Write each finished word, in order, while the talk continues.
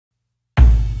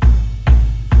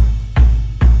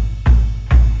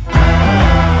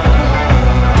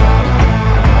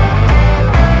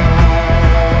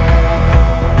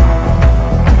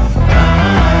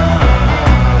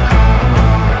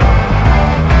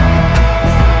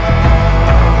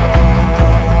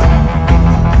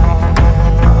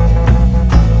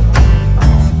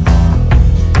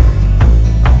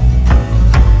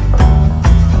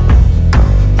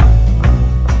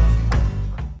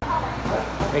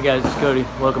Hey guys, it's Cody.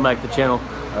 Welcome back to the channel.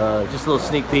 Just a little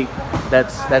sneak peek.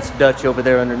 That's Dutch over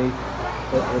there underneath.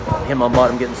 Him on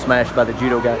bottom getting smashed by the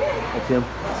judo guy. That's him.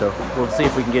 So we'll see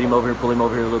if we can get him over here, pull him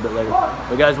over here a little bit later.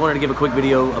 But guys, wanted to give a quick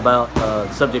video about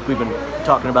the subject we've been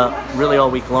talking about really all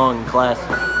week long in class,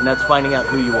 and that's finding out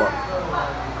who you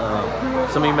are.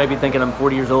 Some of you may be thinking I'm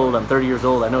 40 years old, I'm 30 years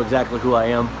old, I know exactly who I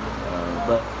am,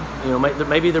 but you know,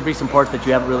 maybe there'll be some parts that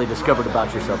you haven't really discovered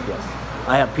about yourself yet.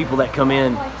 I have people that come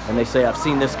in and they say, I've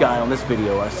seen this guy on this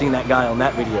video, or I've seen that guy on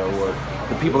that video, or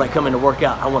the people that come in to work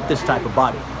out, I want this type of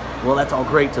body. Well, that's all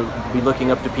great to be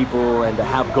looking up to people and to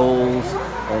have goals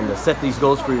and to set these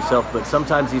goals for yourself, but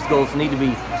sometimes these goals need to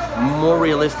be more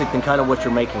realistic than kind of what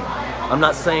you're making. I'm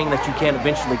not saying that you can't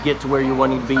eventually get to where you're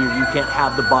wanting to be, or you can't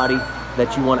have the body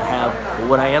that you want to have, but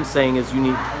what I am saying is you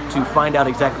need to find out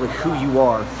exactly who you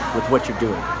are with what you're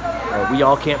doing. We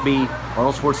all can't be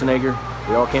Arnold Schwarzenegger,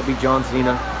 we all can't be John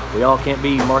Cena, we all can't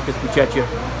be Marcus Buchecha,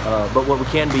 but what we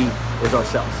can be is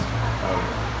ourselves.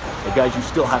 Guys, you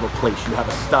still have a place, you have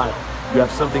a style, you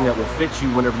have something that will fit you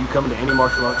whenever you come into any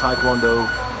martial art, taekwondo,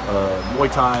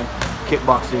 Muay Thai,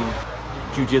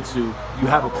 kickboxing, jiu-jitsu. You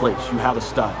have a place, you have a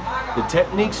style. The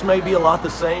techniques may be a lot the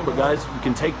same, but guys, you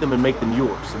can take them and make them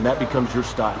yours, and that becomes your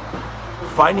style.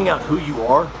 Finding out who you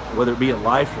are, whether it be in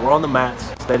life or on the mats,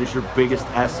 that is your biggest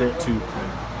asset to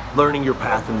learning your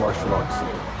path in martial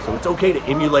arts. So it's okay to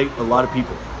emulate a lot of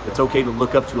people. It's okay to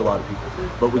look up to a lot of people,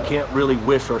 but we can't really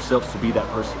wish ourselves to be that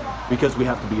person because we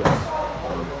have to be us.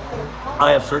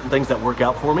 I have certain things that work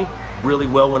out for me really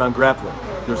well when I'm grappling.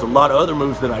 There's a lot of other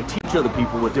moves that I teach other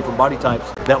people with different body types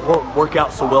that won't work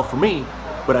out so well for me,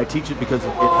 but I teach it because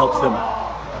it helps them out.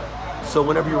 So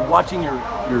whenever you're watching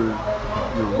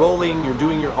you're rolling, you're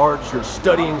doing your arts, you're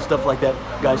studying stuff like that,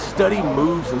 guys, study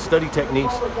moves and study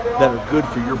techniques that are good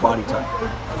for your body type.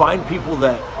 Find people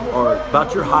that are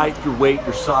about your height, your weight,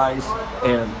 your size,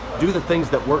 and do the things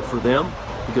that work for them,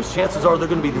 because chances are they're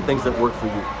going to be the things that work for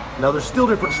you. Now, there's still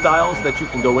different styles that you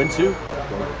can go into,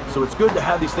 so it's good to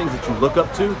have these things that you look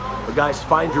up to, but guys,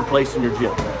 find your place in your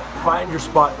gym. Find your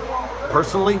spot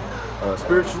personally,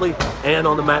 spiritually, and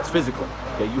on the mats physically.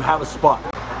 Okay, you have a spot.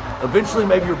 Eventually,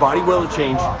 maybe your body will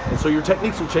change, and so your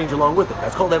techniques will change along with it.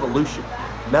 That's called evolution,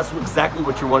 and that's exactly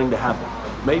what you're wanting to happen.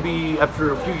 Maybe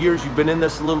after a few years, you've been in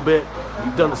this a little bit,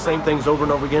 you've done the same things over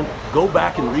and over again, go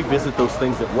back and revisit those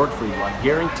things that work for you. I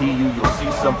guarantee you'll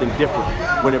see something different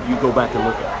whenever you go back and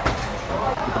look at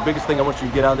it. But the biggest thing I want you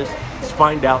to get out of this is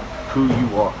find out who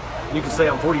you are. You can say,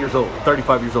 I'm 40 years old,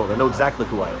 35 years old, I know exactly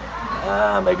who I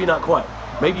am. Maybe not quite.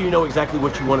 Maybe you know exactly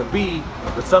what you want to be,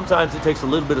 but sometimes it takes a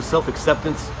little bit of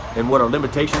self-acceptance and what our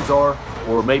limitations are,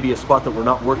 or maybe a spot that we're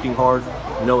not working hard.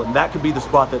 You know, and that could be the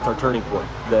spot that's our turning point.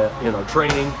 That in our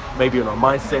training, maybe in our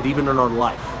mindset, even in our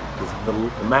life. Because the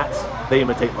mats, they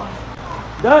imitate life.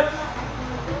 Dutch!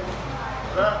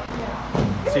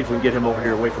 See if we can get him over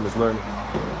here away from his learning.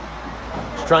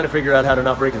 Just trying to figure out how to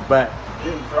not break his back.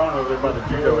 Getting thrown over there by the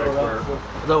judo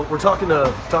expert. So we're talking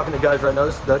to guys right now.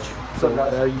 This is Dutch. So how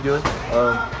are you doing?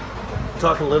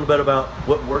 Talking a little bit about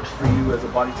what works for you as a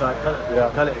body type,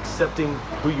 kind of accepting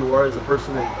who you are as a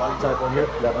person and body type on here.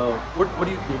 Yeah. What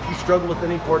do you, if you struggle with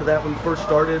any part of that when you first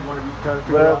started? What have you kind of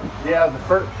figured out? Yeah,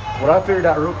 what I figured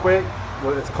out real quick,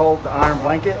 it's called the iron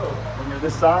blanket. When you're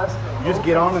this size, you just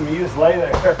get on them and you just lay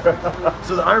there.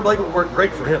 So the iron blanket worked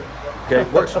great for him. Okay,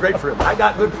 works great for him. I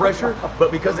got good pressure,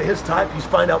 but because of his type, you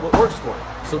find out what works for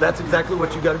him. So that's exactly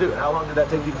what you got to do. How long did that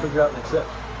take you to figure out and accept?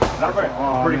 Not very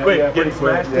long. Pretty quick. Yeah, getting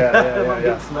smashed. Yeah.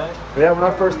 Getting smashed. Yeah, when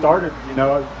I first started, you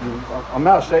know, I'm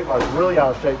out of shape. I was really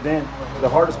out of shape then. The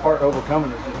hardest part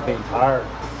overcoming is just being tired,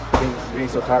 being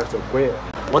so tired so quick.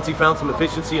 Once he found some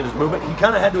efficiency in his movement, he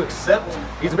kind of had to accept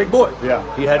he's a big boy. Yeah,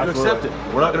 he had to accept it.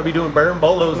 We're not going to be doing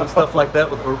barambolos and stuff like that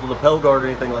with a lapel guard or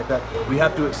anything like that. We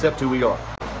have to accept who we are.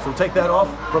 So take that off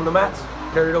from the mats,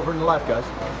 carry it over into life, guys.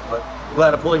 But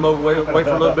glad I pulled him away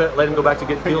for a little bit, let him go back to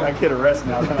getting peeled. I get a rest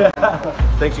now.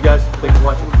 Thanks, you guys. Thanks for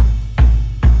watching.